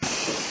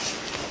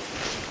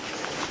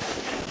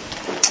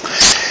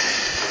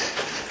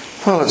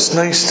Well, it's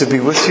nice to be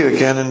with you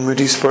again in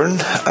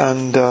Moodiesburn,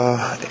 and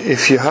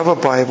if you have a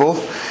Bible,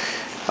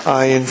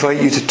 I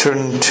invite you to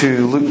turn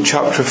to Luke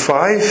chapter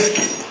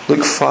 5,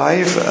 Luke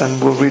 5,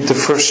 and we'll read the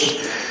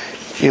first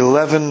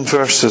 11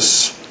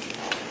 verses.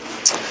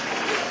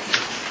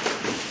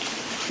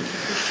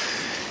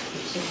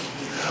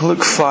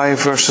 Luke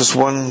 5 verses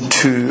 1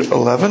 to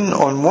 11.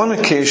 On one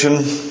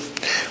occasion,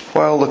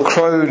 while the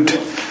crowd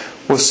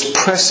was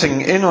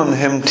pressing in on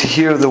him to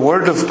hear the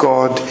word of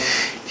God,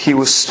 he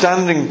was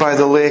standing by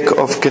the lake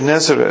of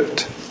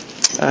Gennesaret,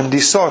 and he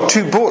saw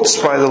two boats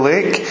by the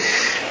lake,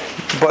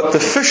 but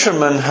the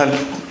fishermen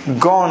had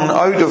gone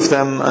out of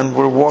them and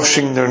were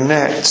washing their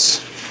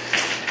nets.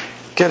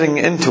 Getting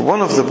into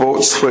one of the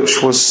boats,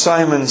 which was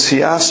Simon's,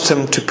 he asked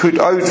him to put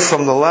out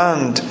from the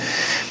land,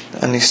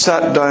 and he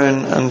sat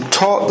down and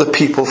taught the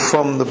people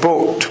from the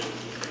boat.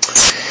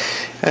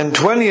 And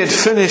when he had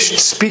finished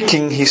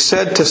speaking, he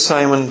said to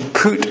Simon,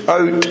 "Put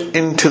out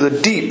into the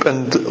deep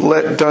and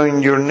let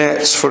down your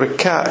nets for a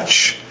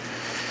catch."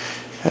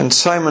 And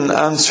Simon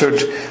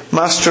answered,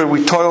 "Master,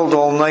 we toiled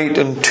all night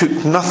and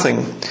took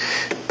nothing,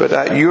 but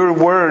at your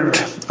word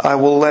I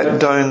will let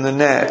down the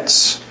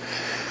nets."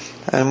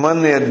 And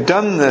when they had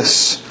done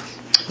this,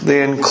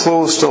 they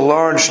enclosed a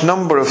large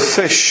number of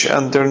fish,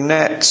 and their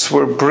nets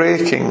were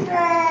breaking.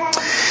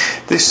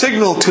 They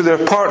signaled to their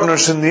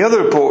partners in the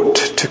other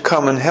boat to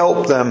come and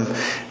help them,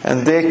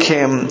 and they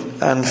came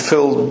and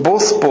filled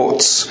both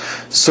boats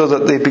so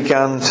that they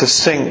began to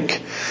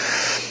sink.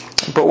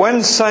 But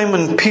when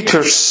Simon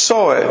Peter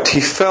saw it, he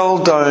fell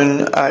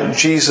down at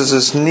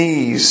Jesus'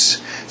 knees,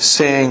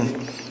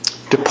 saying,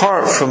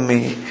 "Depart from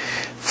me,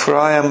 for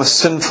I am a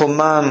sinful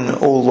man,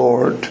 O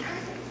Lord."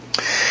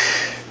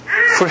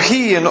 For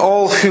he and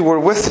all who were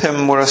with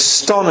him were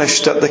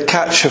astonished at the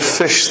catch of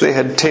fish they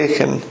had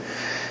taken.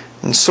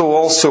 And so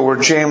also were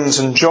James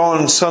and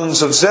John,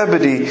 sons of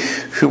Zebedee,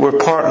 who were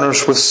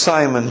partners with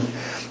Simon.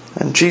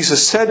 And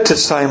Jesus said to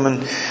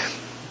Simon,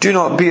 "Do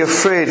not be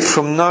afraid.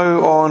 From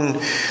now on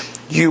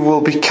you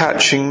will be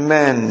catching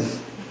men."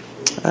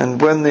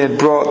 And when they had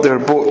brought their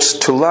boats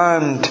to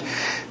land,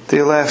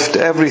 they left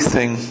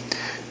everything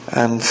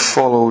and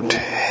followed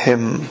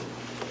him.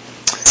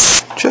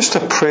 Just a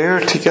prayer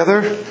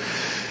together.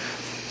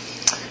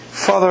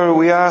 Father,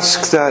 we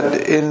ask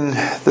that in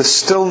the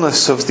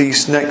stillness of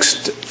these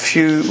next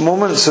few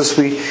moments, as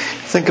we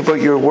think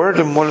about your word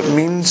and what it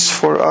means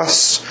for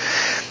us,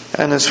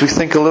 and as we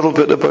think a little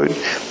bit about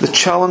the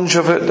challenge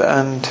of it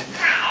and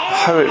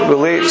how it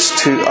relates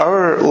to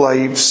our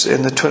lives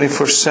in the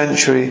 21st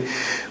century,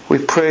 we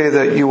pray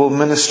that you will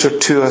minister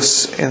to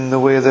us in the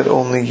way that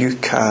only you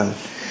can.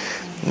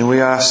 And we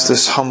ask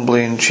this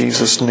humbly in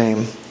Jesus'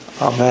 name.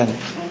 Amen.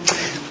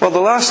 Well, the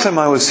last time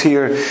I was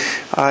here,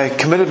 I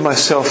committed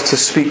myself to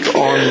speak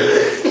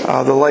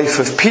on the life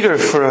of Peter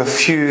for a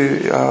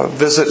few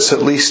visits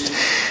at least.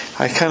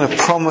 I kind of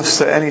promised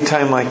that any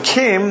time I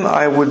came,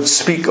 I would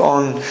speak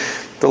on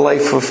the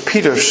life of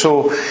Peter.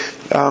 So,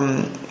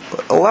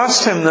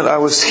 last time that I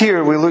was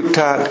here, we looked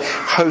at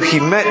how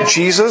he met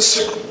Jesus.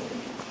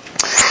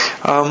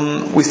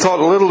 We thought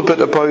a little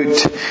bit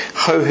about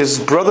how his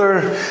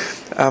brother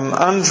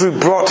Andrew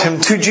brought him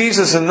to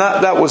Jesus, and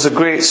that was a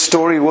great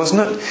story,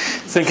 wasn't it?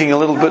 Thinking a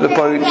little bit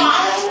about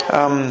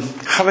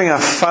having a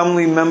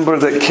family member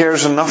that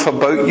cares enough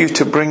about you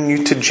to bring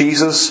you to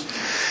Jesus.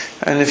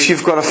 And if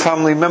you've got a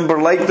family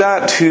member like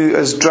that who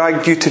has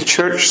dragged you to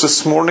church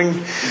this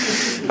morning,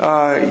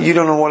 you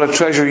don't know what a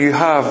treasure you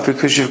have,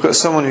 because you've got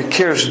someone who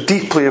cares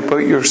deeply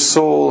about your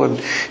soul and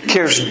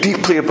cares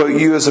deeply about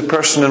you as a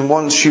person and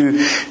wants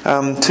you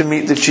to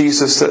meet the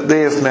Jesus that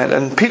they have met.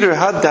 And Peter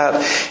had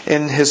that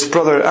in his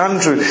brother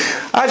Andrew.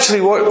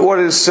 Actually, what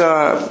is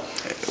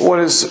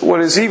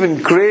even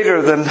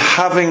greater than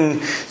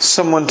having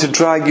someone to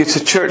drag you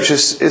to church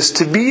is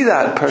to be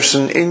that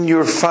person in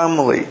your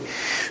family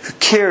who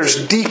cares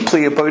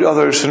deeply about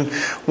others and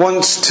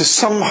wants to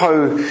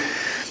somehow,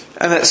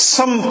 and at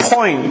some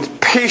point,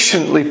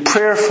 patiently,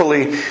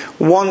 prayerfully,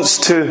 wants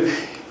to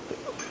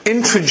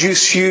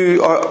introduce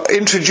you or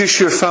introduce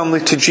your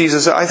family to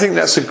Jesus. I think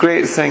that's a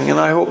great thing,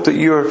 and I hope that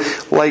you're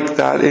like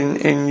that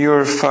in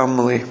your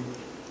family.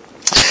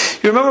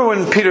 You remember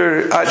when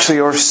Peter,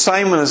 actually, or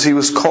Simon as he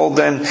was called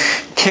then,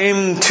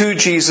 came to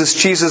Jesus,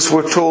 Jesus,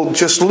 we're told,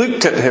 just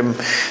looked at him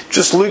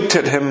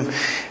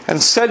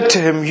and said to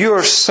him, "You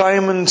are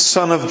Simon,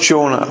 son of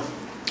Jonah,"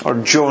 or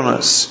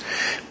Jonas,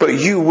 "but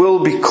you will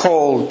be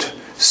called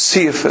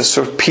Cephas,"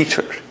 or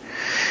Peter.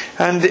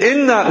 And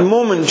in that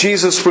moment,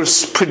 Jesus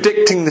was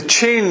predicting the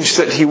change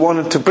that he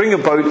wanted to bring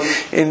about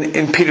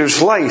in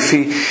Peter's life.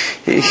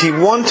 He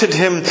wanted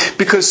him,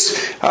 because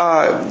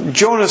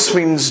Jonas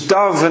means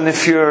dove, and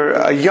if you're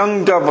a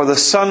young dove or the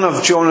son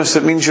of Jonas,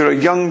 it means you're a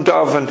young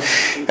dove. And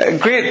a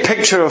great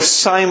picture of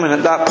Simon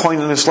at that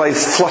point in his life,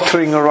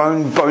 fluttering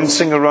around,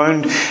 bouncing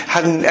around,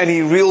 hadn't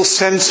any real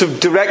sense of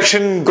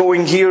direction,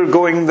 going here,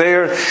 going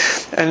there.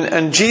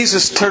 And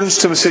Jesus turns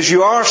to him and says,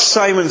 "You are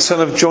Simon,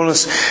 son of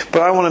Jonas,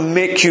 but I want to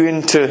make you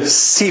into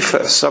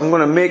Cephas. I'm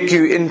going to make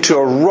you into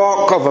a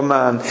rock of a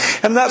man."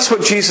 And that's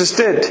what Jesus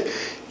did.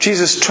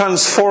 Jesus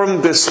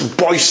transformed this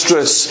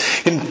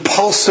boisterous,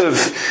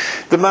 impulsive,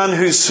 the man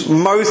whose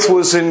mouth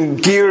was in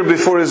gear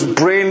before his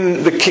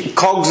brain, the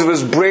cogs of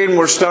his brain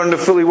were starting to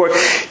fully work.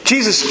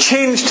 Jesus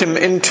changed him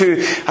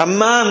into a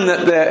man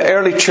that the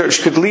early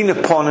church could lean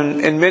upon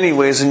in many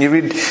ways. And you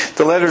read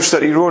the letters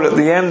that he wrote at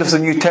the end of the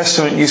New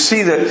Testament, you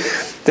see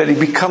that he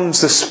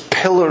becomes this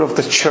pillar of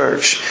the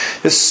church.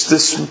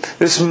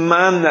 This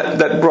man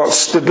that brought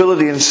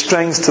stability and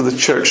strength to the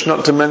church,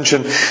 not to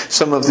mention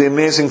some of the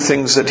amazing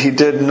things that he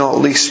did, not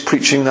least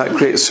preaching that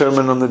great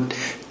sermon on the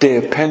day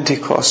of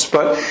Pentecost.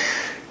 But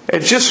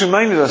it just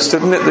reminded us,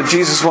 didn't it, that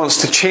Jesus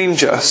wants to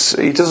change us.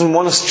 He doesn't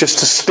want us just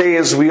to stay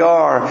as we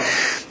are.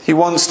 He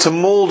wants to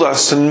mold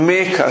us and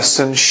make us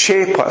and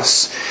shape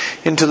us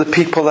into the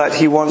people that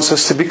He wants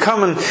us to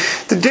become. And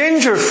the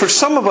danger for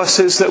some of us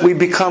is that we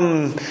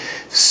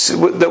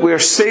are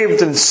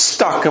saved and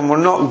stuck, and we're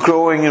not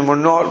growing and we're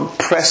not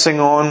pressing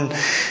on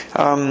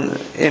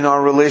in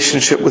our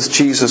relationship with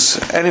Jesus.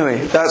 Anyway,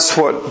 that's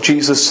what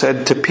Jesus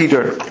said to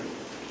Peter.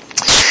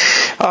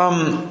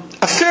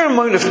 A fair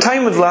amount of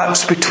time had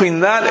lapsed between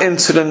that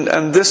incident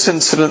and this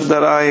incident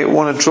that I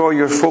want to draw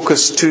your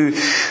focus to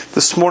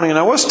this morning. And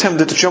I was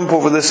tempted to jump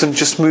over this and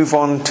just move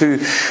on to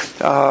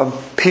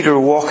Peter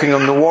walking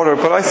on the water.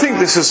 But I think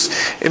this is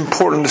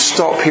important to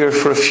stop here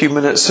for a few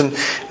minutes and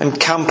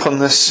camp on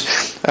this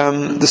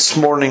this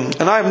morning.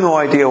 And I have no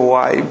idea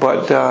why,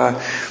 but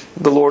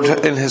the Lord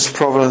in His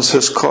providence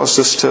has caused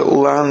us to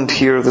land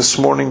here this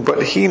morning,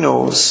 but He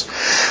knows.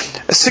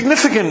 A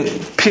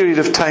significant period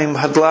of time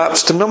had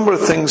lapsed. A number of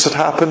things had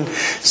happened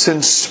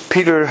since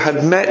Peter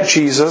had met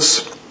Jesus.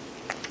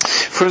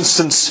 For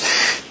instance,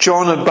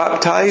 John had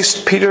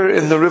baptized Peter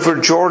in the River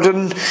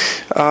Jordan.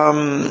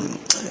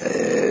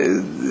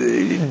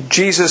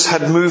 Jesus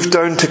had moved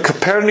down to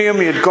Capernaum.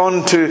 He had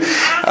gone to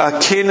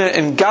Cana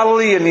in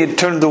Galilee, and he had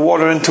turned the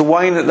water into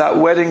wine at that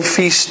wedding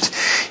feast.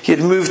 He had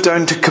moved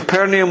down to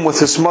Capernaum with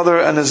his mother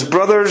and his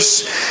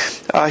brothers.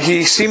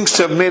 He seems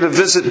to have made a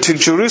visit to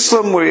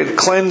Jerusalem, where he had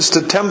cleansed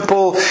the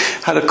temple,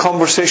 had a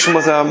conversation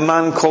with a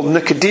man called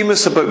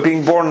Nicodemus about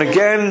being born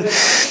again.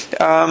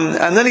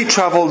 And then he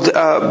travelled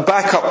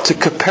back up to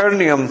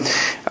Capernaum,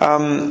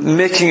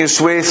 making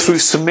his way through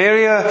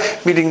Samaria,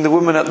 meeting the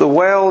woman at the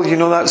well. You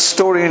know that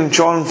story in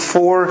John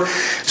 4.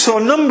 So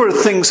a number of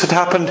things had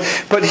happened.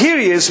 But here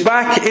he is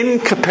back in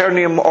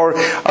Capernaum, or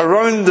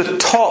around the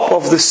top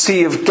of the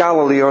Sea of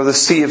Galilee, or the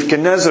Sea of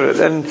Gennesaret.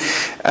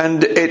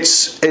 And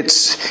it's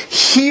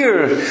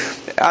here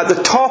at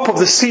the top of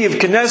the Sea of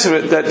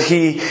Gennesaret that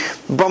he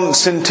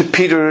bumps into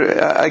Peter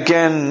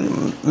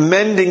again,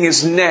 mending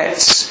his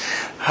nets,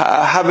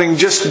 having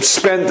just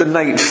spent the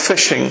night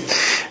fishing.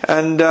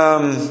 And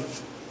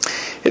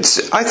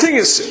I think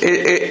it's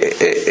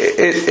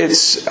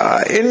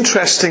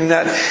interesting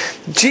that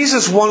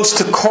Jesus wants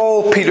to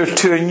call Peter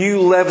to a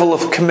new level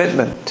of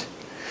commitment.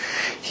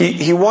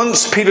 He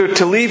wants Peter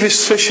to leave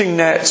his fishing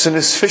nets and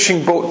his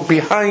fishing boat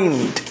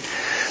behind.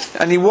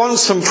 And he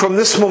wants him from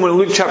this moment in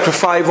Luke chapter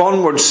 5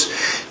 onwards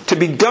to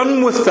be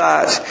done with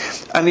that.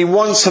 And he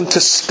wants him to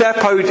step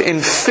out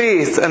in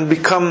faith and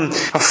become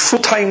a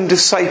full-time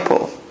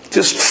disciple.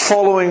 Just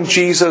following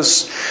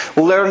Jesus,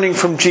 learning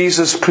from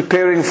Jesus,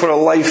 preparing for a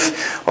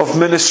life of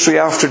ministry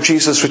after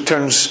Jesus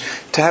returns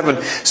to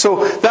heaven.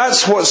 So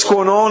that's what's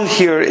going on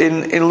here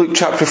in Luke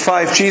chapter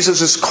 5. Jesus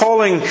is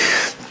calling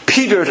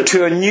Peter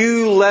to a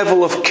new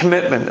level of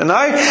commitment. And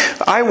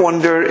I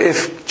wonder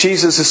if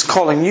Jesus is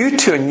calling you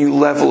to a new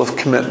level of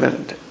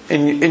commitment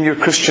in your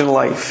Christian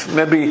life.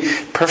 Maybe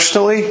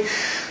personally,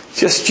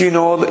 just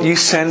that you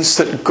sense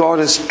that God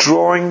is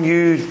drawing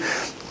you,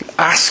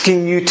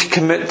 asking you to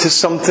commit to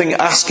something,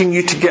 asking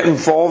you to get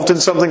involved in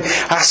something,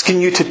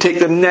 asking you to take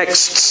the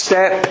next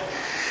step.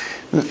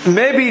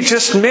 Maybe,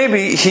 just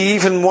maybe, He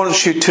even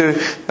wants you to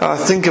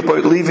think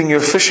about leaving your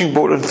fishing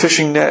boat and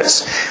fishing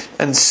nets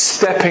and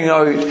stepping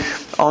out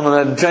on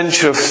an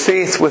adventure of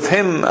faith with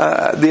Him,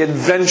 the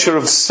adventure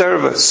of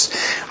service.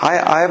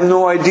 I have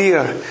no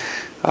idea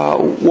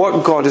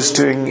what God is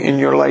doing in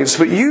your lives,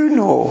 but you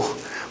know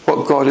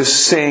what God is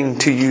saying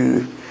to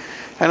you.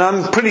 And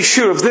I'm pretty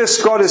sure of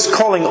this: God is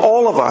calling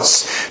all of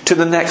us to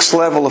the next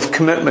level of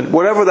commitment,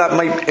 whatever that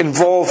might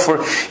involve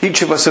for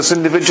each of us as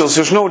individuals.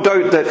 There's no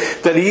doubt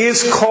that He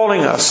is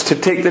calling us to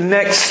take the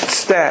next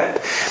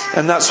step,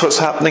 and that's what's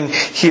happening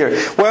here.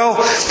 Well,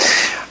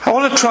 I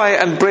want to try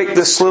and break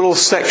this little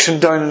section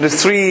down into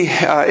three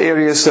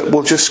areas that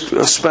we'll just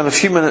spend a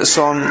few minutes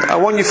on. I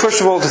want you first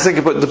of all to think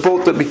about the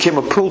boat that became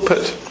a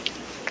pulpit.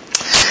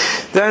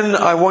 Then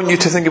I want you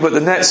to think about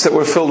the nets that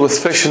were filled with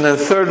fish. And then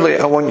thirdly,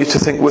 I want you to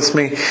think with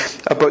me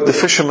about the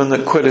fisherman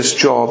that quit his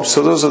job.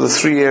 So those are the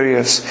three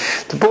areas.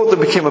 The boat that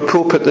became a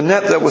pulpit, the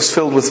net that was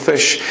filled with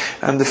fish,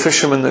 and the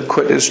fisherman that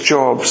quit his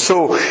job.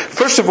 So,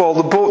 first of all,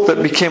 the boat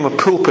that became a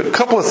pulpit. A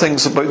couple of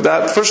things about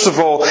that. First of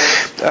all,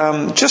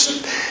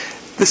 just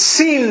the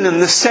scene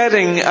and the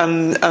setting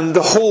and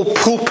the whole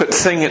pulpit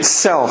thing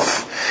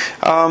itself.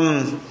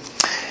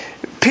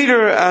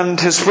 Peter and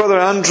his brother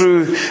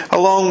Andrew,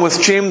 along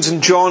with James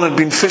and John, had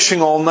been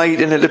fishing all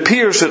night, and it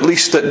appears at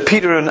least that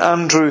Peter and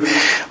Andrew,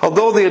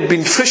 although they had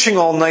been fishing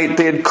all night,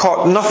 they had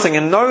caught nothing,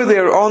 and now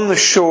they're on the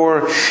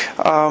shore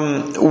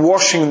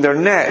washing their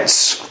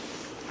nets.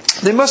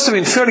 They must have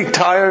been fairly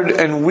tired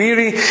and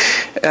weary.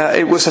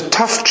 It was a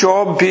tough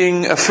job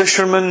being a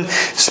fisherman,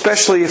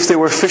 especially if they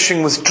were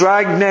fishing with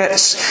drag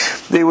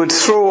nets. They would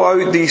throw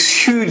out these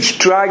huge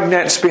drag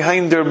nets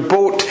behind their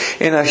boat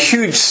in a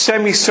huge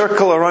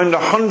semicircle around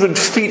 100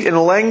 feet in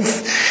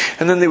length,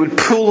 and then they would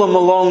pull them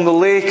along the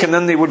lake, and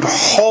then they would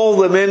haul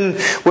them in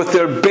with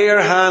their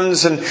bare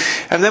hands, and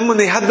then when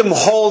they had them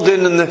hauled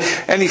in and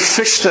any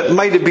fish that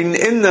might have been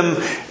in them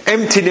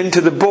emptied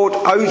into the boat,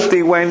 out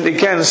they went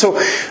again. So,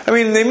 I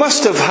mean, they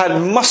must have had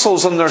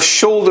muscles on their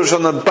shoulders,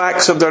 on the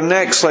backs of their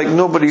necks like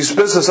nobody's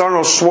business.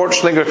 Arnold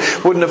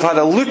Schwarzenegger wouldn't have had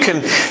a look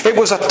in. It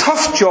was a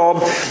tough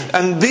job,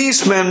 and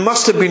these men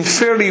must have been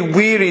fairly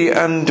weary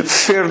and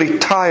fairly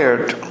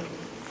tired.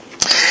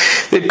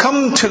 They'd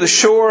come to the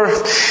shore,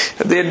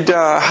 they'd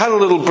had a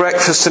little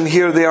breakfast, and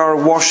here they are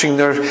washing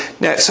their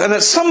nets. And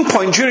at some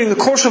point during the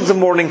course of the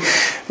morning,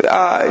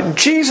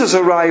 Jesus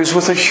arrives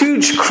with a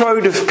huge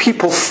crowd of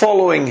people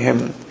following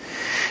him.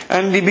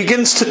 And he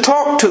begins to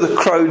talk to the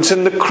crowds,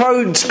 and the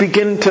crowds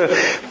begin to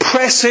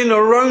press in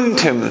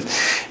around him.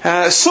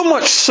 So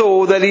much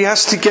so that he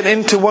has to get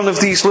into one of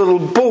these little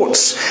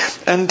boats,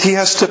 and he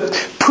has to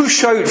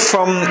push out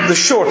from the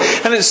shore.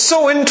 And it's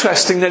so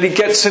interesting that he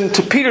gets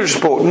into Peter's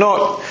boat,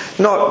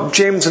 not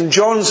James and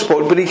John's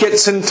boat, but he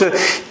gets into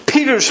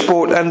Peter's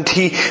boat, and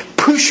he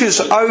pushes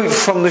out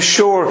from the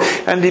shore,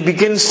 and he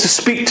begins to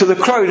speak to the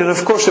crowd. And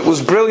of course it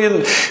was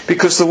brilliant,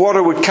 because the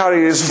water would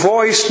carry his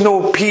voice,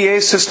 no PA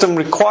system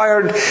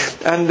required,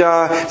 and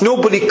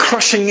nobody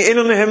crushing in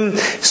on him,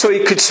 so he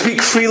could speak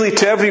freely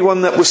to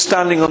everyone that was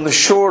standing on the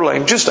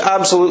shoreline. Just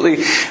absolutely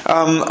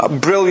a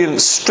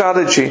brilliant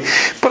strategy.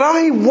 But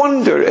I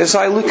wonder, as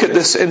I look at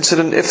this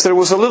incident, if there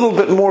was a little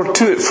bit more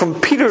to it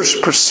from Peter's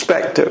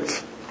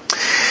perspective.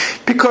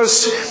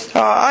 Because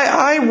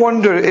I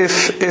wonder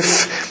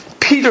if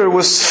Peter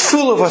was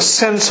full of a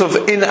sense of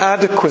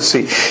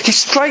inadequacy. He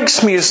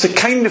strikes me as the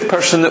kind of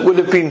person that would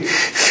have been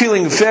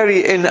feeling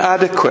very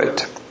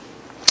inadequate.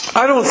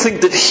 I don't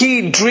think that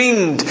he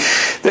dreamed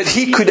that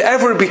he could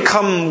ever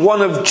become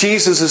one of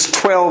Jesus'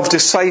 12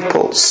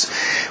 disciples.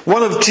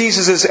 One of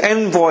Jesus'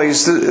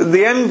 envoys,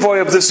 the envoy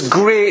of this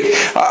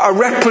a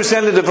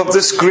representative of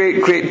this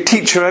great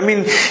teacher. I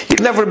mean,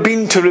 he'd never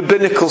been to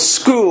rabbinical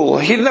school.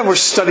 He'd never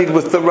studied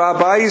with the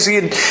rabbis. He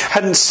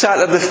hadn't sat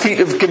at the feet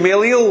of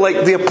Gamaliel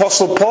like the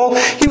Apostle Paul.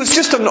 He was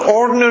just an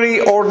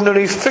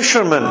ordinary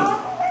fisherman.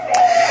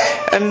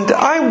 And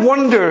I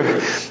wonder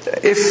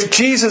if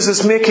Jesus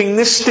is making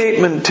this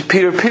statement to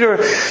Peter. Peter,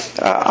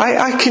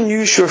 I can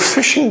use your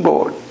fishing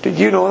boat. Did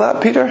you know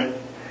that, Peter?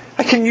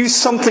 I can use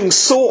something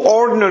so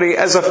ordinary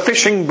as a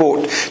fishing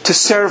boat to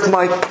serve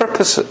my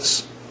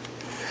purposes.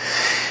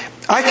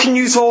 I can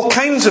use all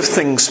kinds of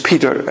things,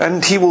 Peter.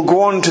 And he will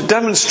go on to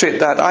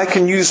demonstrate that. I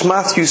can use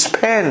Matthew's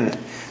pen,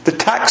 the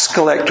tax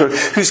collector,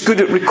 who's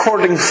good at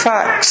recording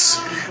facts.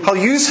 I'll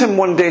use him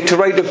one day to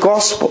write a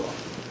gospel.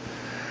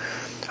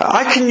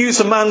 I can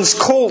use a man's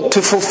colt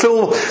to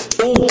fulfill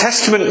Old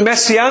Testament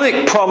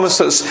messianic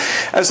promises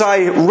as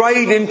I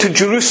ride into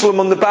Jerusalem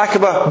on the back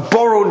of a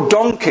borrowed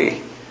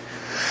donkey.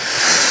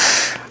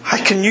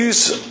 I can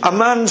use a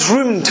man's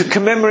room to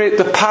commemorate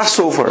the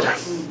Passover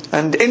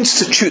and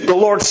institute the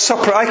Lord's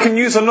Supper. I can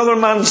use another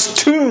man's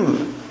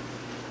tomb.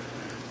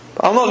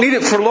 I'll not need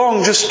it for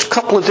long, just a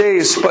couple of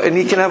days, and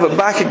he can have it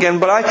back again.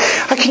 But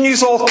I can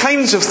use all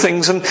kinds of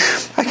things, and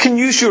I can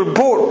use your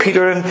boat,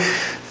 Peter. And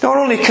not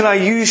only can I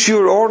use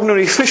your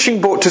ordinary fishing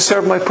boat to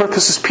serve my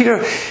purposes,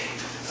 Peter,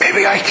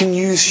 maybe I can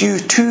use you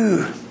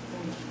too.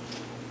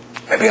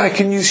 Maybe I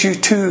can use you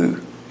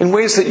too in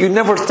ways that you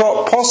never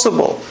thought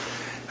possible.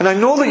 And I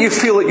know that you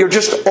feel that you're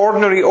just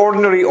ordinary.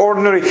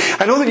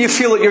 I know that you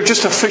feel that you're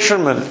just a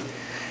fisherman.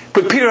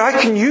 But Peter, I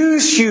can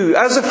use you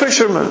as a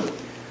fisherman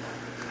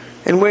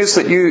in ways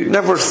that you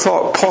never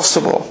thought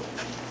possible.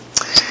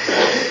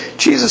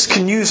 Jesus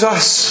can use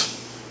us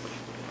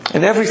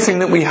in everything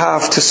that we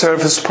have to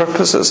serve His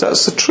purposes.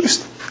 That's the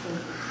truth.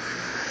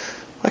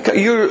 Like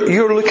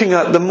you're looking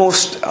at the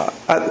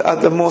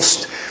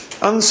most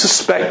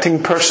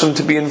unsuspecting person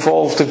to be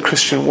involved in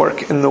Christian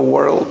work in the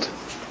world.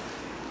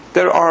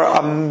 There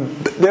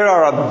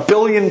are a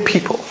billion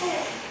people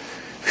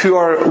who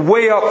are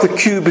way up the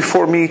queue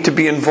before me to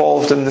be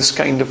involved in this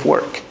kind of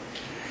work.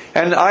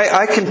 And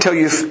I can tell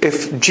you,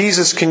 if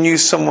Jesus can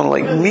use someone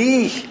like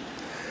me,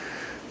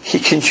 He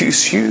can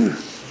use you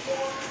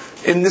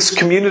in this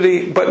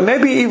community, but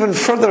maybe even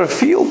further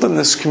afield than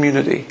this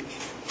community.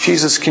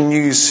 Jesus can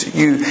use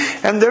you.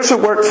 And there's a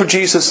work for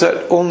Jesus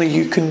that only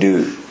you can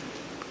do.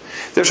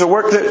 There's a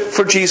work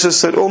for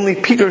Jesus that only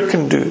Peter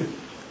can do.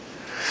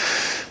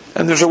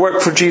 And there's a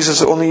work for Jesus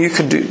that only you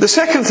can do. The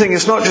second thing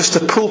is not just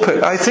the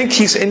pulpit. I think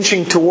He's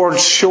inching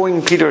towards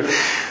showing Peter,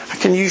 I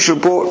can use your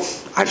boat.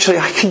 Actually,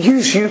 I can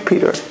use you,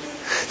 Peter.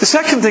 The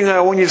second thing that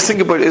I want you to think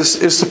about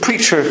is the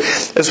preacher,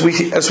 as we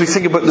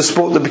think about this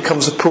boat that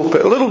becomes a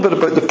pulpit. A little bit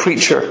about the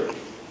preacher.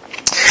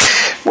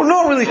 We're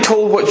not really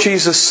told what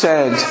Jesus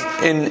said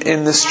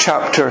in this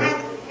chapter.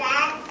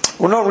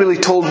 We're not really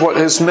told what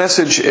his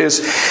message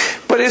is.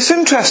 But it's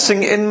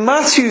interesting, in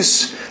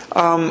Matthew's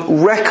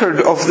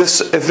record of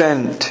this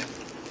event,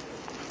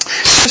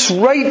 just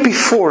right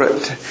before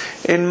it,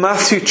 in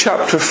Matthew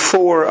chapter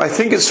 4, I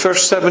think it's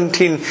verse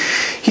 17,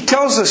 he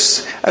tells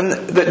us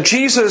that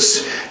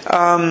Jesus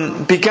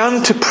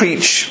began to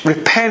preach,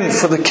 "Repent,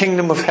 for the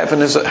kingdom of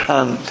heaven is at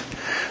hand."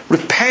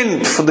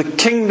 Repent, for the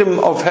kingdom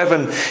of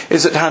heaven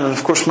is at hand. And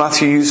of course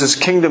Matthew uses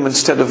kingdom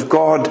instead of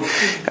God.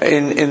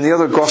 In the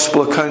other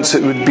gospel accounts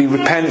it would be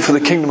repent, for the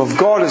kingdom of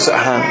God is at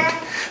hand.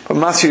 But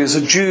Matthew is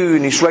a Jew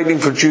and he's writing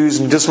for Jews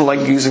and doesn't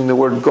like using the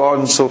word God,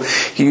 and so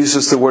he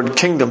uses the word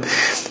kingdom.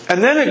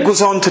 And then it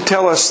goes on to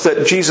tell us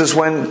that Jesus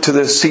went to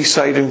the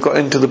seaside and got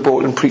into the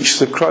boat and preached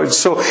to the crowds.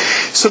 So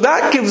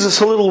that gives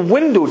us a little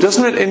window,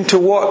 doesn't it, into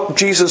what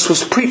Jesus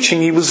was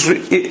preaching.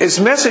 His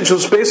message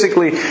was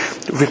basically,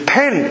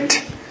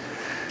 repent.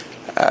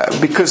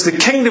 Because the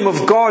kingdom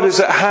of God is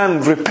at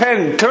hand.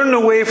 Repent. Turn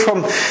away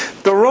from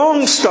the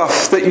wrong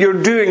stuff that you're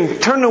doing.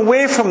 Turn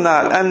away from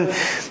that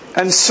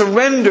and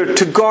surrender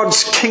to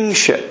God's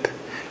kingship.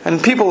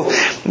 And people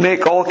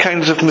make all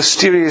kinds of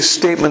mysterious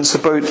statements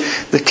about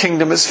the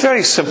kingdom. It's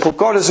very simple.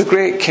 God is a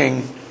great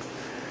king.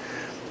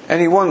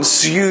 And He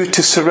wants you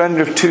to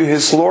surrender to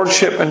His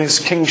lordship and His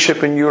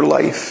kingship in your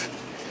life.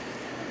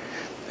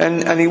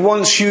 And He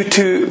wants you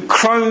to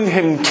crown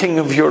Him king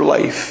of your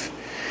life.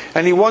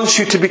 And He wants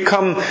you to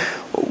become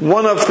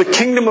one of the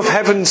kingdom of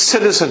heaven's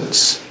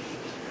citizens,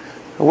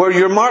 where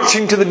you're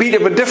marching to the beat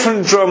of a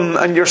different drum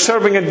and you're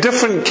serving a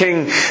different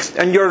king,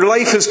 and your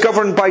life is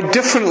governed by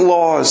different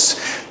laws,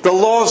 the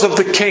laws of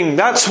the king.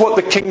 That's what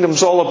the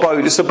kingdom's all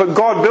about. It's about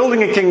God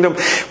building a kingdom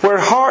where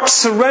hearts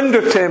surrender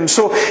to Him.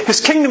 So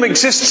His kingdom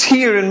exists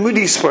here in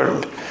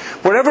Moodiesburn.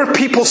 Wherever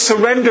people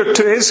surrender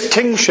to His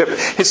kingship,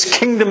 His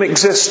kingdom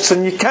exists,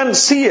 and you can't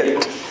see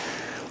it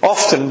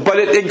often, but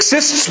it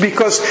exists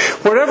because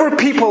wherever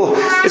people,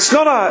 it's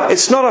not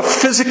a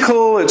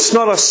physical, it's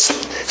not a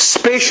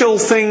spatial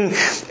thing,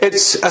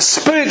 it's a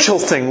spiritual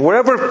thing.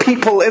 Wherever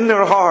people in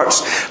their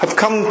hearts have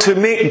come to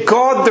make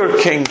God their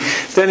king,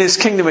 then His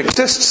kingdom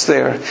exists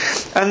there.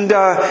 And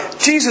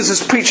Jesus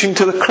is preaching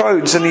to the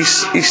crowds, and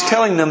he's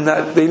telling them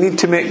that they need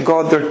to make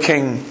God their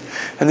king,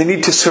 and they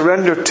need to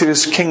surrender to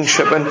His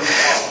kingship. And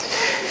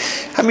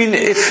I mean,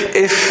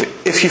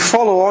 if you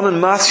follow on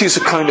in Matthew's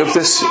account of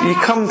this, you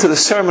come to the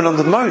Sermon on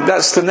the Mount.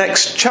 That's the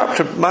next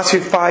chapter, Matthew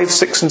 5,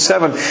 6 and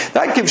 7.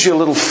 That gives you a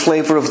little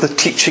flavour of the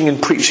teaching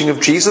and preaching of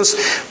Jesus.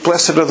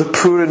 Blessed are the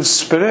poor in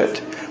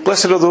spirit.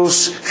 Blessed are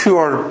those who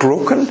are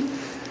broken.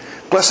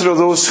 Blessed are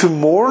those who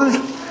mourn.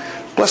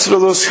 Blessed are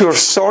those who are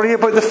sorry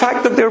about the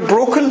fact that they're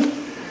broken.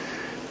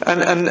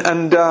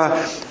 And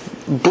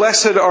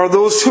blessed are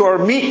those who are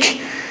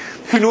meek,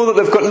 who know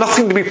that they've got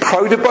nothing to be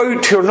proud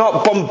about, who are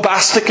not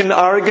bombastic and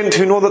arrogant,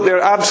 who know that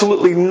they're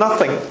absolutely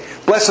nothing.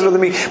 Blessed are the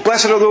meek.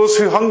 Blessed are those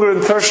who hunger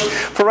and thirst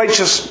for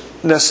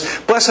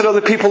righteousness. Blessed are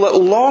the people that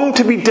long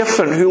to be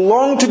different, who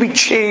long to be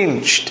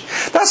changed.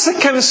 That's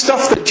the kind of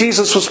stuff that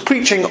Jesus was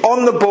preaching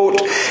on the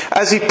boat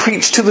as He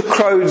preached to the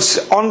crowds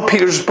on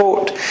Peter's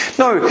boat.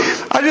 Now,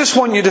 I just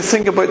want you to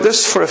think about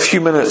this for a few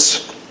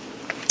minutes,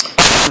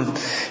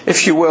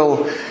 if you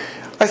will.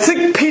 I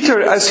think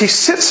Peter, as he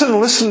sits and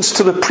listens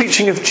to the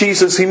preaching of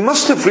Jesus, he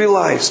must have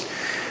realized,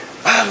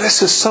 man,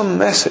 this is some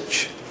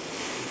message.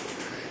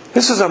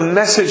 This is a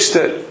message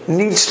that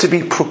needs to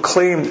be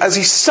proclaimed. As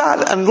he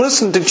sat and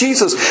listened to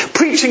Jesus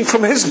preaching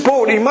from his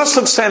boat, he must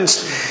have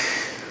sensed,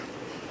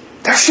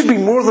 there should be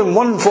more than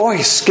one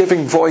voice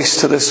giving voice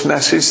to this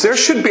message. There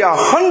should be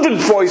 100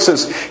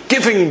 voices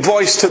giving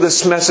voice to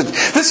this message.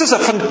 This is a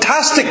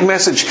fantastic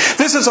message.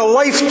 This is a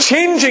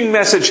life-changing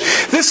message.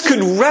 This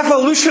could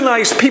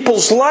revolutionize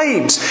people's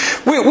lives.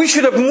 We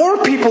should have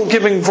more people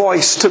giving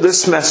voice to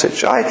this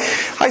message. I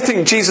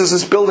think Jesus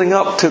is building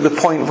up to the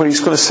point where He's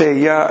going to say,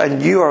 yeah,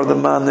 and you are the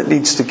man that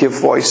needs to give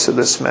voice to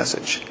this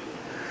message.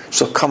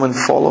 So come and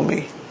follow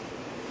me.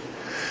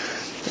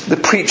 The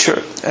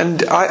preacher.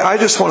 And I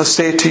just want to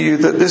say to you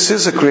that this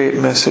is a great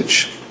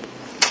message.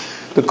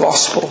 The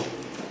gospel.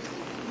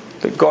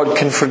 That God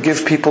can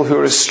forgive people who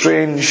are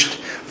estranged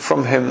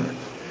from Him,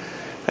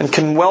 and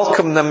can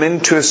welcome them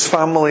into His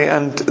family,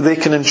 and they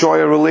can enjoy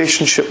a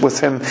relationship with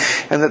Him,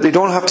 and that they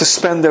don't have to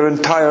spend their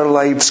entire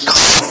lives cut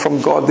off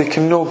from God. They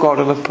can know God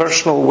in a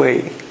personal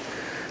way.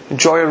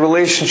 Enjoy a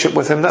relationship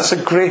with Him. That's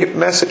a great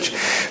message.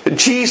 That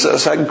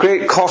Jesus, at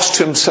great cost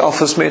to Himself,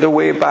 has made a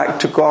way back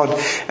to God.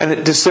 And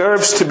it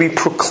deserves to be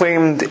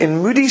proclaimed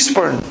in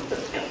Moodiesburn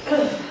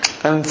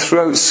and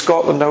throughout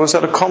Scotland. I was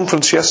at a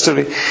conference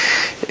yesterday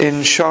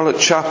in Charlotte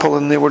Chapel,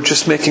 and they were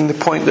just making the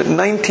point that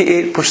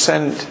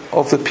 98%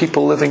 of the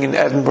people living in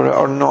Edinburgh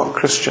are not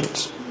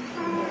Christians.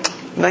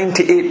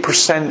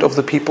 98% of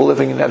the people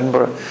living in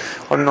Edinburgh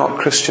are not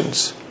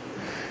Christians.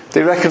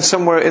 They reckon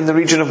somewhere in the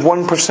region of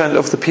 1%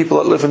 of the people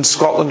that live in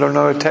Scotland are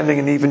now attending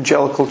an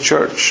evangelical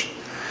church.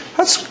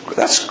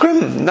 That's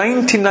grim.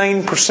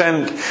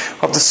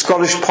 99% of the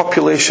Scottish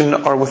population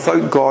are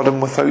without God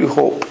and without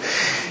hope.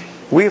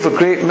 We have a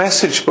great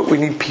message, but we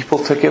need people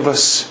to give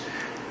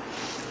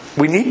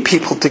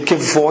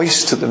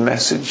voice to the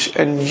message.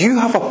 And you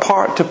have a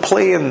part to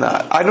play in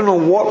that. I don't know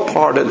what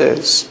part it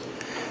is.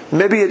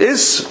 Maybe it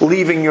is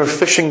leaving your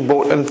fishing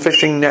boat and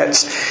fishing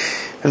nets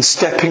and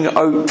stepping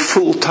out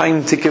full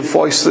time to give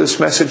voice to this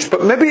message.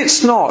 But maybe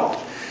it's not.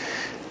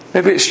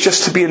 Maybe it's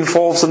just to be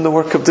involved in the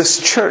work of this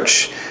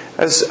church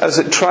as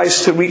it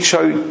tries to reach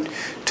out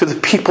to the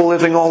people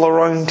living all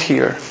around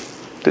here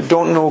that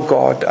don't know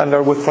God and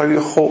are without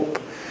hope.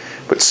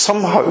 But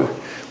somehow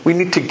we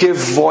need to give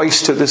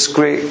voice to this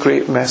great,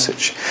 great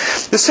message.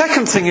 The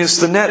second thing is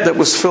the net that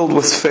was filled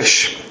with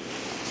fish.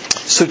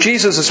 So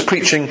Jesus is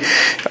preaching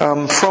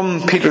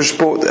from Peter's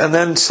boat, and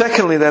then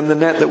secondly then the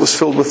net that was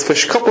filled with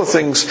fish. A couple of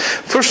things.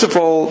 First of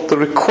all, the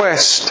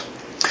request.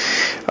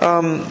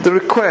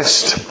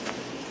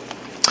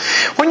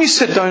 When you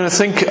sit down and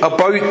think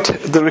about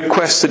the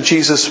request that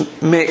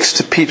Jesus makes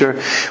to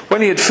Peter,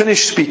 when he had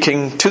finished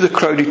speaking to the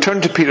crowd, he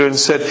turned to Peter and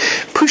said,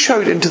 "Push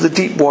out into the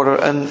deep water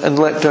and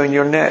let down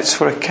your nets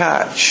for a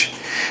catch."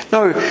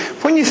 Now,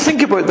 when you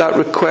think about that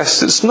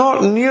request, it's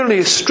not nearly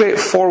as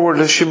straightforward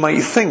as you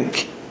might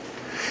think.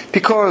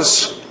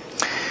 Because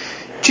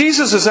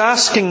Jesus is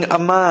asking a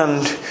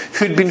man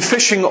who'd been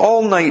fishing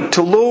all night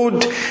to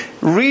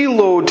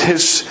reload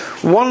his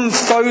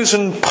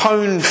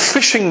 1,000-pound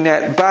fishing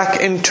net back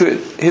into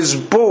his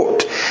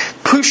boat,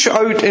 push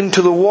out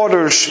into the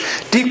waters,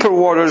 deeper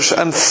waters,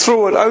 and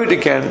throw it out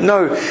again.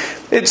 Now,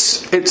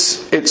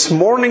 it's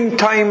morning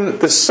time,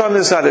 the sun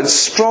is at its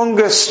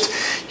strongest.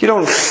 You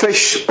don't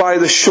fish by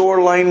the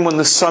shoreline when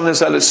the sun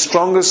is at its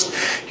strongest.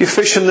 You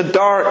fish in the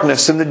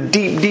darkness, in the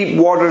deep, deep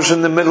waters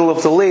in the middle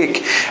of the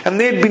lake. And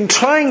they'd been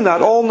trying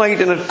that all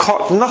night and had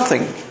caught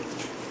nothing.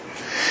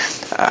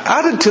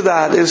 Added to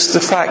that is the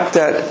fact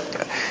that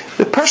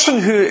the person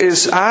who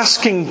is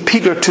asking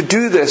Peter to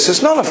do this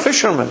is not a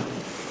fisherman.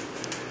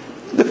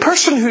 The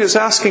person who is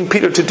asking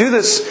Peter to do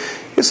this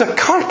is a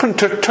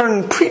carpenter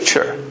turned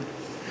preacher.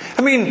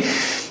 I mean,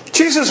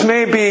 Jesus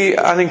may be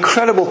an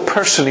incredible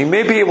person. He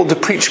may be able to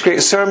preach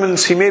great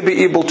sermons. He may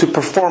be able to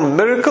perform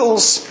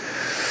miracles.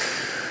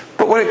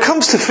 But when it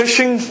comes to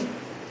fishing,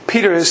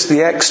 Peter is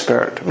the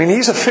expert. I mean,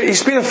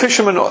 he's been a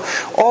fisherman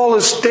all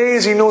his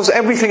days. He knows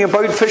everything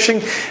about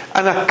fishing.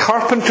 And a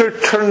carpenter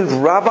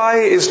turned rabbi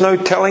is now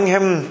telling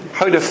him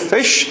how to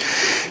fish.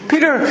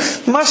 Peter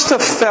must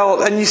have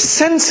felt, and you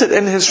sense it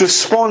in his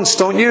response,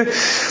 don't you?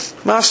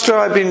 "Master,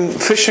 I've been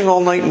fishing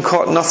all night and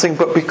caught nothing,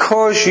 but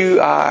because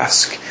you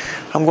ask,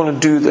 I'm going to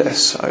do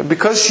this.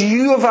 Because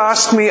you have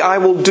asked me, I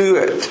will do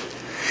it."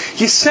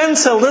 You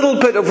sense a little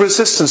bit of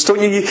resistance,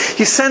 don't you?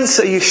 You sense,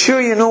 are you sure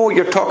you know what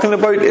you're talking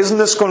about? Isn't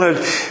this going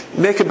to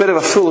make a bit of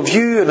a fool of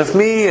you and of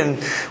me? And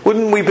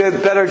wouldn't we be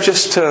better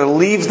just to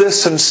leave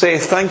this and say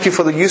thank you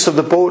for the use of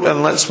the boat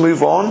and let's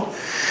move on?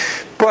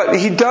 But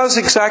he does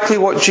exactly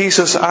what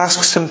Jesus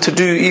asks him to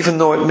do, even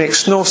though it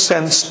makes no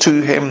sense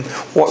to him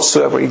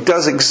whatsoever. He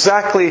does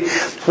exactly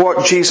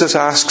what Jesus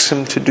asks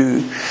him to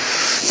do.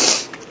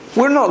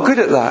 We're not good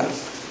at that.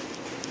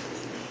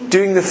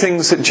 Doing the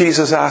things that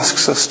Jesus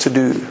asks us to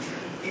do.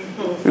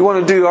 We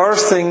want to do our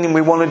thing, and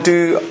we want to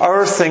do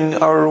our thing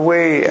our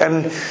way.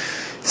 And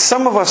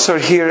some of us are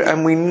here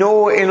and we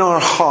know in our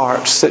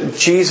hearts that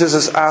Jesus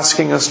is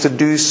asking us to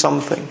do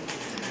something.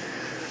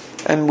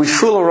 And we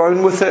fool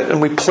around with it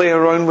and we play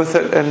around with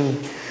it,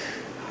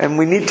 and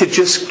we need to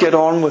just get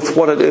on with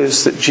what it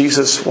is that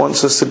Jesus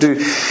wants us to do.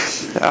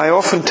 I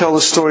often tell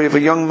the story of a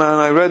young man.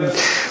 I read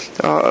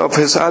of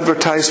his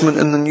advertisement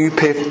in the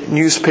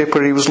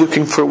newspaper. He was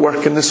looking for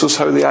work, and this was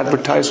how the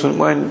advertisement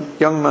went.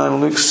 "Young man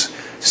looks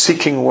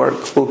seeking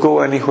work, will go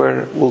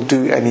anywhere, will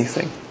do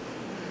anything."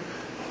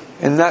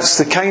 And that's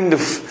the kind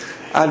of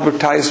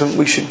advertisement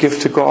we should give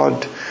to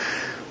God.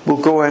 We'll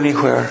go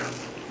anywhere,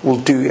 we'll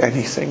do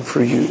anything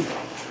for you.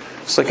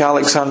 It's like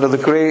Alexander the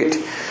Great.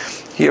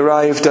 He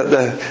arrived at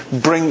the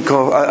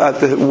at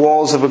the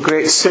walls of a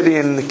great city,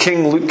 and the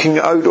king, looking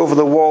out over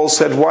the walls,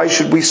 said, "Why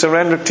should we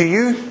surrender to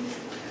you?"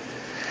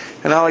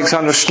 And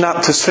Alexander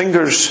snapped his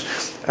fingers,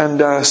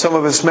 and some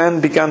of his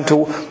men began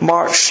to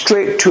march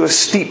straight to a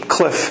steep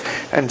cliff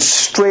and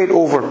straight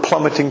over,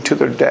 plummeting to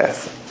their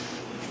death.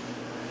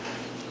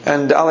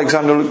 And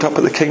Alexander looked up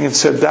at the king and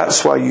said,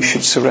 "That's why you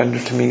should surrender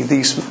to me.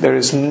 There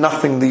is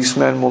nothing these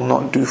men will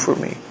not do for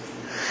me."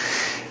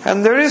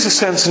 And there is a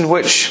sense in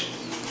which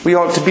we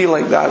ought to be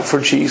like that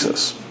for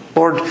Jesus.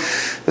 "Lord,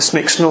 this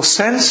makes no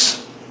sense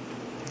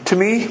to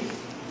me.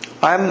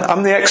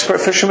 I'm the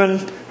expert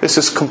fisherman. This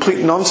is complete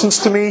nonsense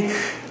to me.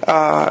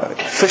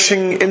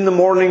 Fishing in the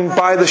morning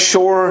by the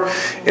shore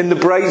in the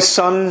bright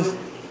sun.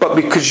 But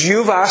because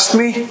you've asked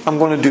me, I'm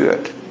going to do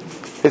it.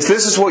 If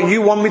this is what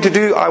you want me to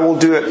do, I will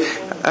do it."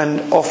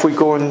 And off we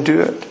go and do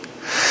it.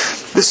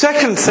 The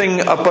second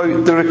thing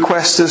about the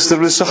request is the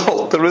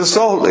result. The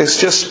result is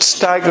just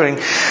staggering.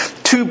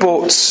 2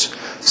 boats,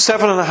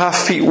 7.5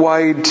 feet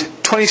wide,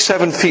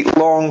 27 feet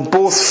long,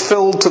 both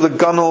filled to the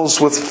gunwales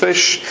with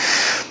fish.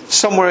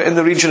 somewhere in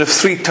the region of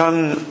 3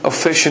 tons of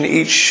fish in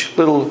each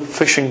little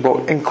fishing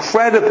boat.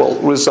 Incredible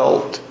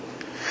result.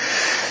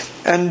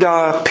 And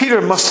Peter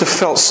must have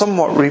felt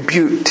somewhat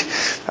rebuked.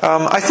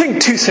 I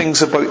think 2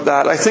 things about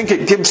that. I think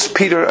it gives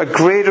Peter a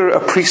greater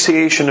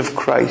appreciation of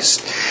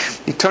Christ.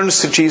 He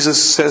turns to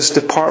Jesus, says,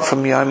 "Depart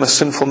from me, I'm a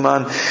sinful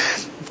man.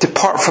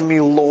 Depart from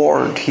me,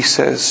 Lord," he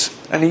says.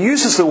 And he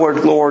uses the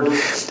word Lord.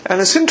 And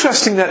it's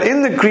interesting that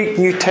in the Greek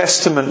New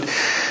Testament,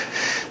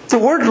 the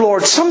word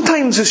Lord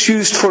sometimes is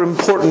used for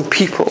important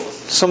people.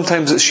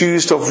 Sometimes it's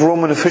used of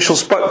Roman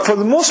officials. But for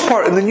the most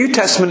part in the New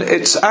Testament,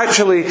 it's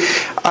actually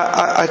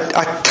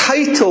a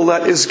title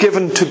that is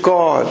given to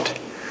God.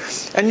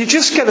 And you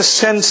just get a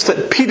sense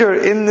that Peter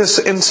in this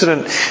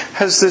incident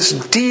has this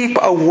deep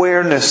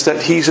awareness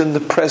that he's in the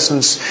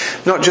presence,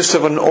 not just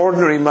of an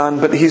ordinary man,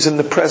 but he's in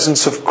the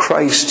presence of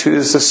Christ, who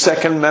is the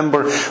second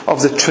member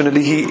of the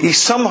Trinity. He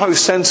somehow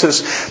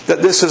senses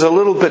that this is a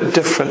little bit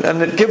different,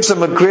 and it gives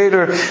him a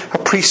greater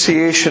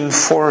appreciation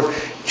for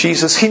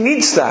Jesus. He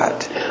needs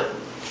that.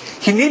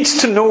 He needs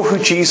to know who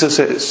Jesus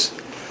is.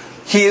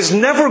 He is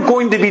never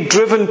going to be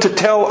driven to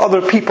tell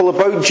other people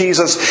about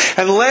Jesus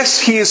unless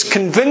he is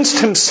convinced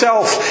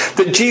himself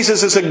that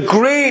Jesus is a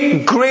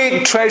great,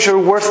 great treasure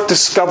worth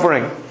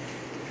discovering.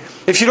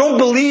 If you don't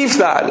believe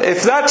that,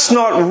 if that's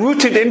not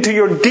rooted into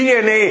your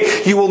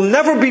DNA, you will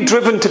never be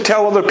driven to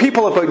tell other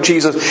people about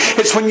Jesus.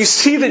 It's when you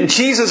see that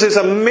Jesus is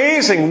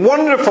amazing,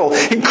 wonderful,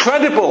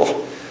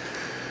 incredible.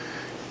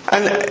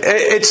 And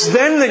it's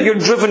then that you're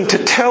driven to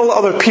tell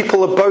other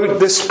people about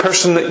this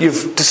person that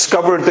you've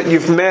discovered, that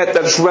you've met,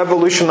 that's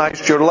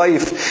revolutionized your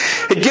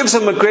life. It gives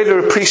him a greater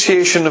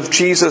appreciation of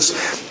Jesus,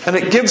 and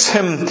it gives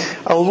him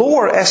a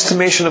lower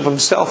estimation of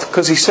himself,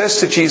 because he says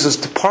to Jesus,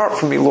 "Depart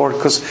from me, Lord,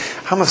 because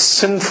I'm a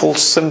sinful,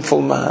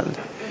 sinful man."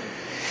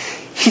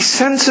 He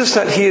senses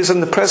that he is in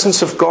the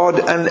presence of God,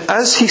 and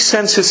as he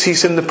senses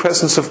he's in the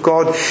presence of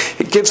God,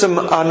 it gives him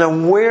an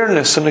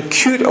awareness, an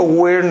acute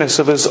awareness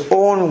of his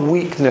own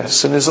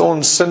weakness and his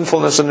own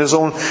sinfulness and his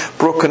own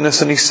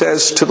brokenness, and he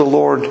says to the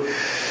Lord,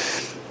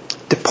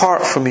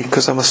 "Depart from me,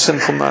 because I'm a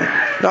sinful man."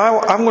 Now,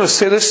 I'm going to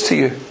say this to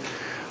you.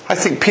 I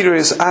think Peter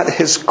is at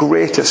his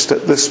greatest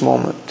at this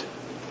moment.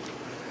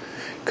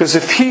 Because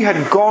if he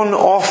had gone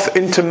off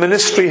into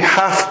ministry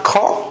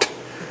half-cocked,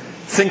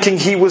 thinking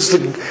he was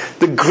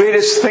the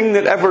greatest thing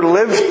that ever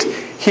lived,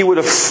 he would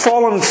have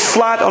fallen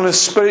flat on his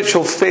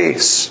spiritual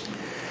face.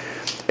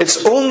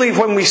 It's only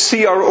when we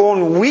see our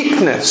own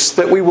weakness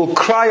that we will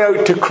cry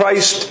out to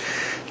Christ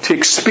to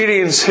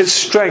experience his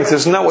strength.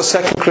 Isn't that what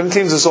 2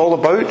 Corinthians is all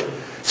about?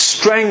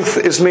 Strength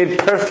is made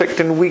perfect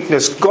in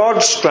weakness.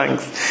 God's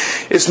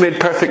strength is made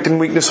perfect in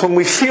weakness. When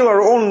we feel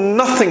our own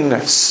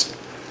nothingness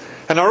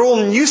and our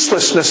own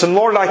uselessness, and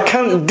Lord, I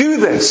can't do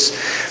this,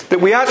 that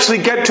we actually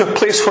get to a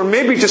place where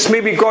maybe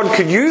God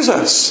could use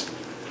us.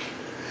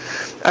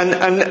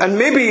 And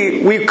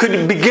maybe we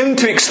could begin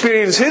to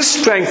experience his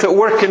strength at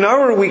work in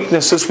our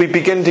weakness as we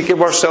begin to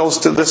give ourselves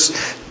to this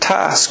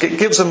task. It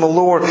gives him a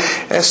lower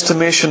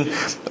estimation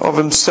of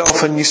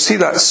himself. And you see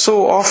that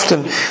so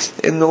often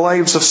in the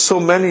lives of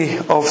so many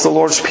of the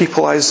Lord's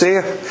people.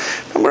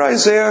 Remember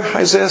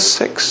Isaiah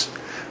 6?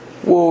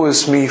 "Woe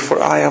is me, for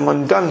I am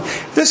undone."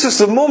 This is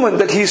the moment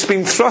that he's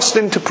been thrust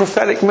into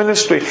prophetic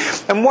ministry.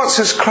 And what's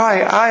his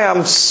cry? "I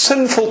am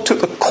sinful to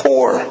the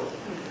core."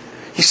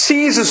 He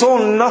sees his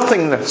own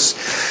nothingness.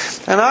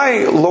 And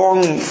I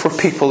long for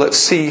people that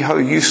see how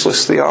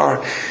useless they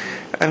are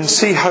and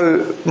see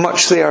how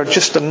much they are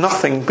just a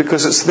nothing,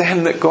 because it's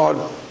then that God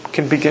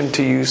can begin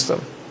to use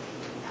them.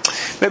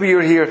 Maybe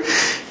you're here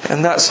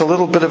and that's a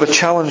little bit of a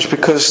challenge,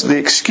 because the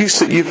excuse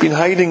that you've been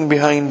hiding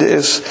behind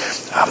is,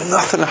 "I'm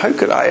nothing. How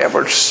could I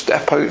ever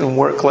step out and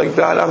work like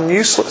that? I'm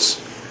useless."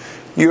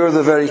 You're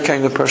the very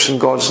kind of person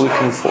God's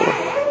looking for.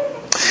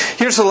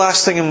 Here's the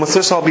last thing, and with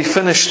this I'll be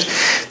finished.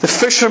 The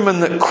fisherman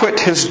that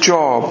quit his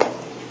job.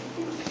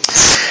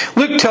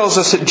 Luke tells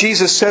us that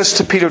Jesus says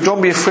to Peter,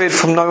 "Don't be afraid,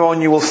 from now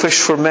on you will fish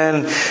for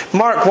men."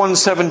 Mark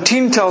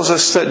 1:17 tells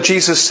us that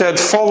Jesus said,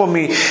 "Follow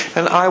me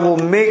and I will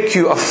make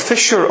you a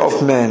fisher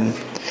of men."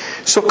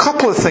 So a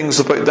couple of things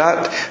about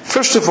that.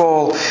 First of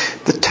all,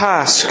 the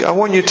task. I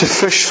want you to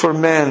fish for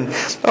men.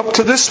 Up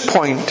to this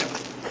point,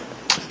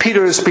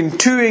 Peter has been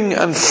toing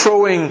and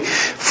froing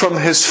from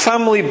his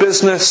family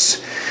business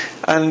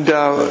and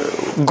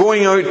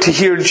going out to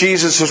hear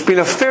Jesus. There's been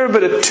a fair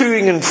bit of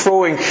toing and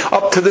froing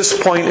up to this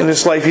point in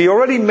his life. He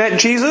already met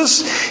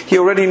Jesus. He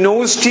already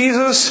knows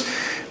Jesus.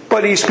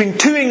 But he's been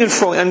toing and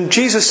froing. And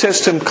Jesus says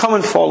to him, "Come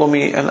and follow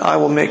me and I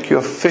will make you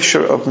a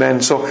fisher of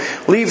men." So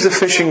leave the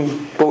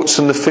fishing boats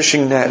and the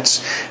fishing nets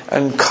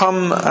and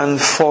come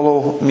and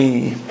follow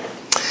me.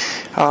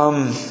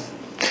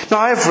 Now,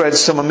 I've read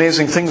some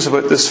amazing things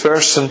about this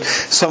verse, and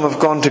some have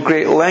gone to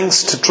great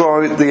lengths to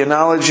draw out the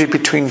analogy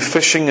between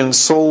fishing and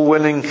soul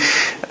winning.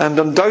 And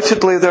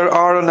undoubtedly there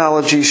are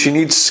analogies. You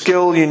need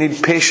skill, you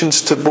need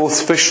patience to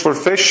both fish for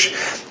fish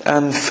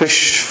and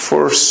fish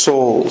for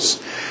souls.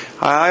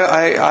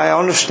 I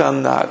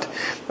understand that.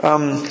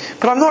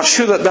 But I'm not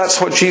sure that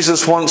that's what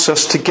Jesus wants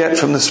us to get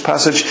from this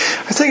passage.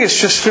 I think it's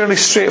just fairly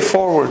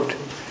straightforward.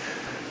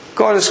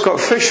 God has got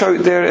fish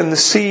out there in the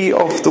sea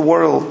of the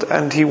world,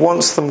 and He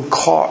wants them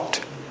caught.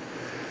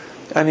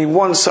 And He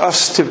wants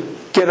us to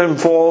get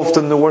involved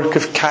in the work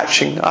of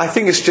catching. I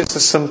think it's just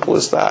as simple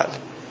as that.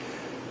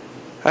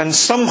 And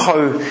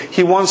somehow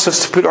He wants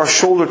us to put our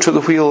shoulder to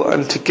the wheel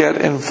and to get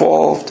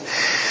involved.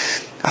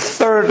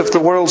 1/3 of the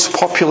world's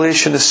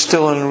population is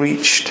still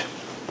unreached.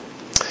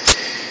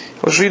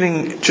 I was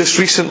reading just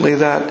recently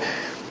that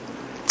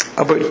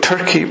about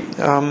Turkey,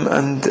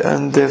 and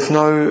they've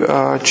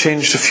now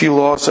changed a few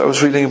laws that I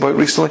was reading about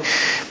recently.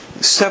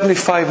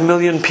 75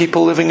 million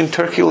people living in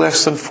Turkey,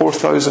 less than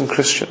 4,000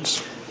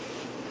 Christians.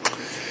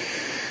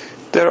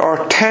 There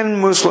are 10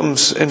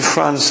 Muslims in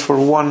France for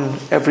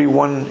every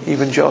one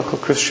evangelical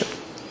Christian.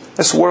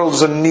 This world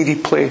is a needy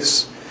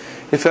place.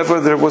 If ever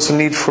there was a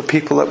need for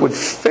people that would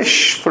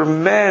fish for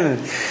men,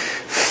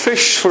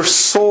 fish for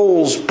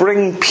souls,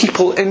 bring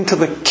people into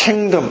the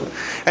kingdom.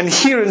 And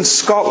here in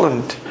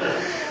Scotland,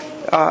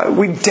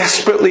 we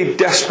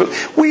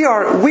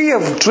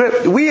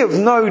have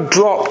now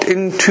dropped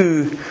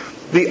into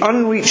the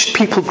unreached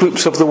people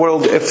groups of the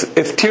world.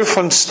 If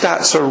Tearfund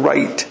stats are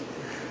right,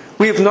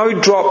 we have now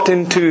dropped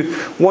into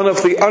one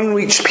of the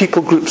unreached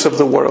people groups of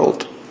the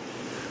world.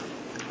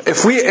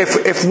 If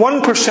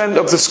 1%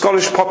 of the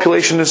Scottish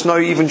population is now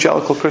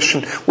evangelical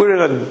Christian, we're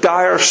in a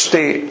dire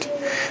state,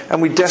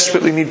 and we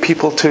desperately need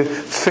people to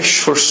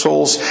fish for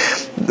souls.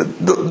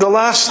 The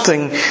last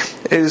thing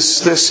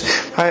is this.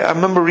 I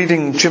remember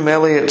reading Jim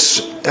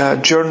Elliot's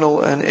journal,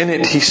 and in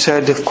it he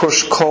said, of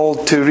course,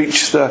 called to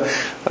reach the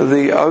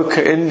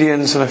Auca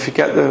Indians, and I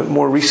forget the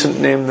more recent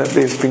name that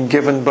they've been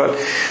given, but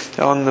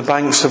on the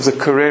banks of the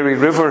Carreri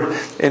River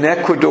in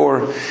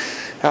Ecuador,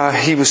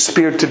 he was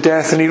speared to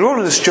death. And he wrote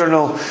in this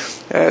journal,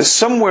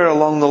 somewhere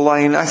along the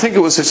line, I think it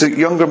was as a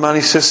younger man,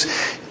 he says,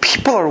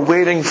 people are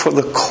waiting for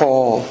the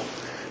call,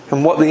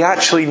 and what they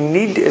actually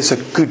need is a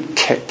good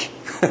kick.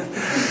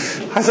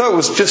 I thought it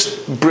was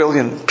just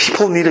brilliant.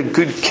 People need a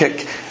good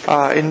kick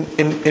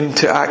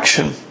into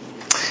action.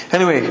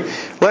 Anyway,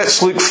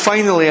 let's look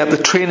finally at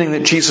the training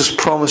that Jesus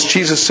promised.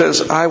 Jesus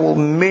says, I will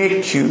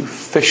make you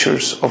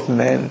fishers of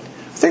men.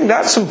 I think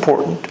that's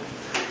important.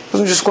 He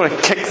wasn't just going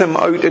to kick them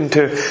out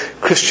into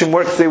Christian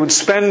work. They would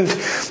spend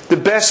the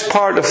best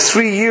part of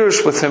 3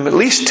 years with Him. At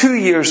least 2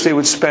 years they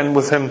would spend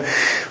with Him,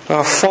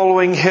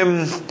 following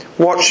Him,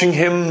 watching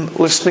Him,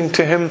 listening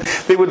to Him.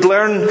 They would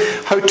learn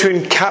how to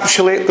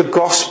encapsulate the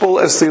gospel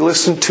as they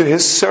listened to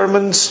His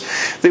sermons.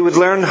 They would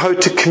learn how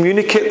to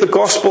communicate the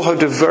gospel, how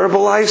to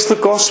verbalize the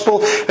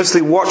gospel as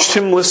they watched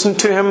Him, listened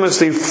to Him, as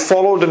they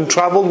followed and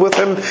travelled with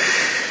Him.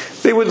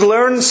 They would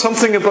learn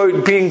something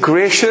about being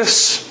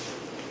gracious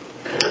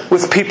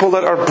with people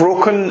that are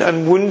broken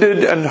and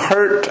wounded and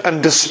hurt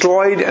and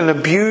destroyed and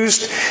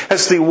abused,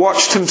 as they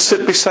watched Him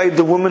sit beside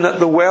the woman at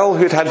the well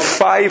who had had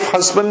 5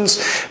 husbands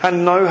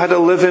and now had a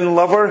live-in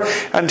lover,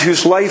 and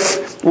whose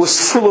life was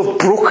full of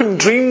broken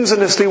dreams.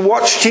 And as they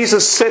watched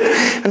Jesus sit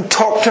and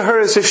talk to her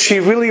as if she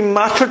really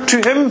mattered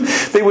to Him,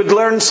 they would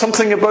learn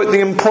something about the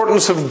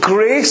importance of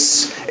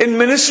grace in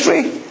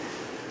ministry.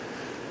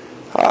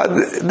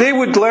 They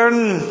would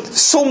learn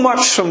so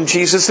much from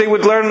Jesus. They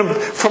would learn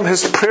from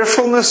His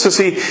prayerfulness as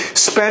He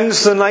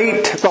spends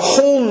the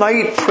whole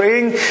night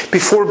praying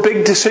before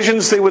big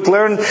decisions. They would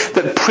learn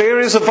that prayer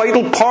is a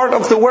vital part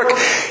of the work.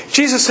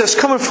 Jesus says,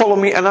 come and follow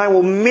me and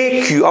I'll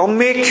make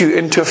you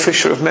into a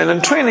fisher of men.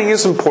 And training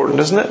is important,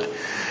 isn't it?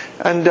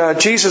 And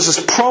Jesus is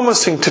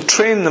promising to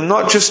train them,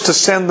 not just to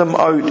send them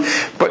out,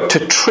 but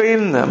to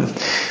train them.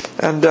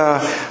 And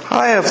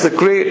I have the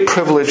great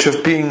privilege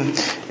of being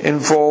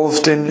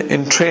involved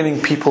in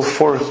training people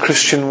for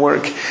Christian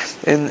work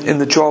in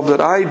the job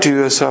that I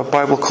do as a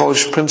Bible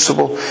college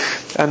principal.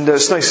 And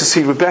it's nice to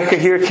see Rebecca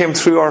here, came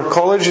through our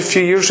college a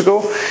few years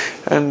ago,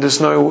 and is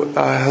now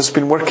has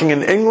been working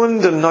in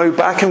England and now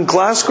back in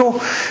Glasgow,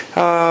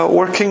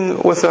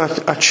 working with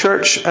a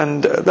church,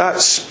 and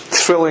that's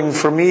thrilling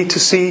for me to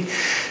see.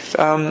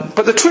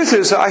 But the truth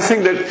is, I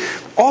think that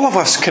all of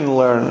us can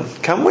learn,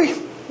 can't we?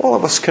 All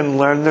of us can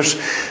learn.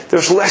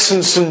 There's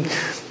lessons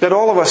that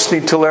all of us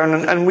need to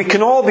learn, and we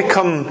can all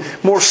become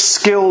more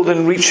skilled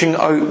in reaching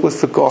out with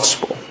the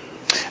gospel.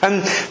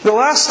 And the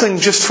last thing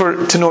just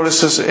to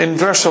notice is in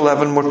verse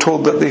 11 we're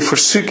told that they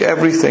forsook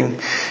everything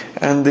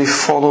and they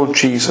followed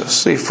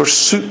Jesus. They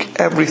forsook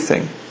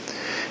everything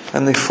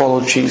and they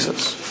followed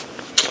Jesus.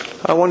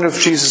 I wonder if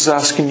Jesus is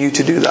asking you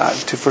to do that,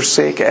 to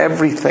forsake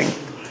everything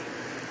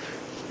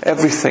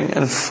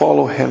and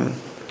follow Him.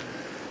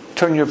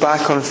 Turn your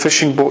back on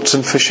fishing boats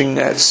and fishing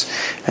nets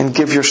and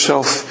give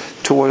yourself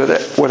to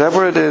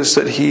whatever it is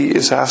that He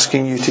is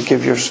asking you to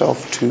give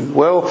yourself to.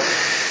 Well,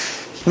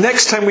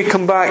 next time I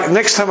come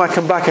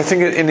back, I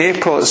think in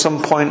April at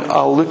some point,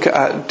 I'll look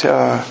at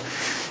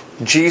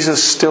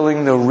Jesus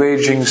stilling the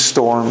raging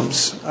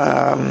storms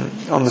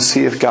on the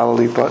Sea of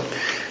Galilee. But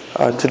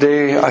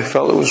today I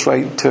felt it was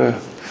right to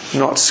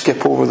not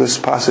skip over this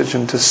passage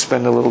and to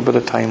spend a little bit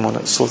of time on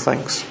it. So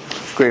thanks.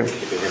 Graham.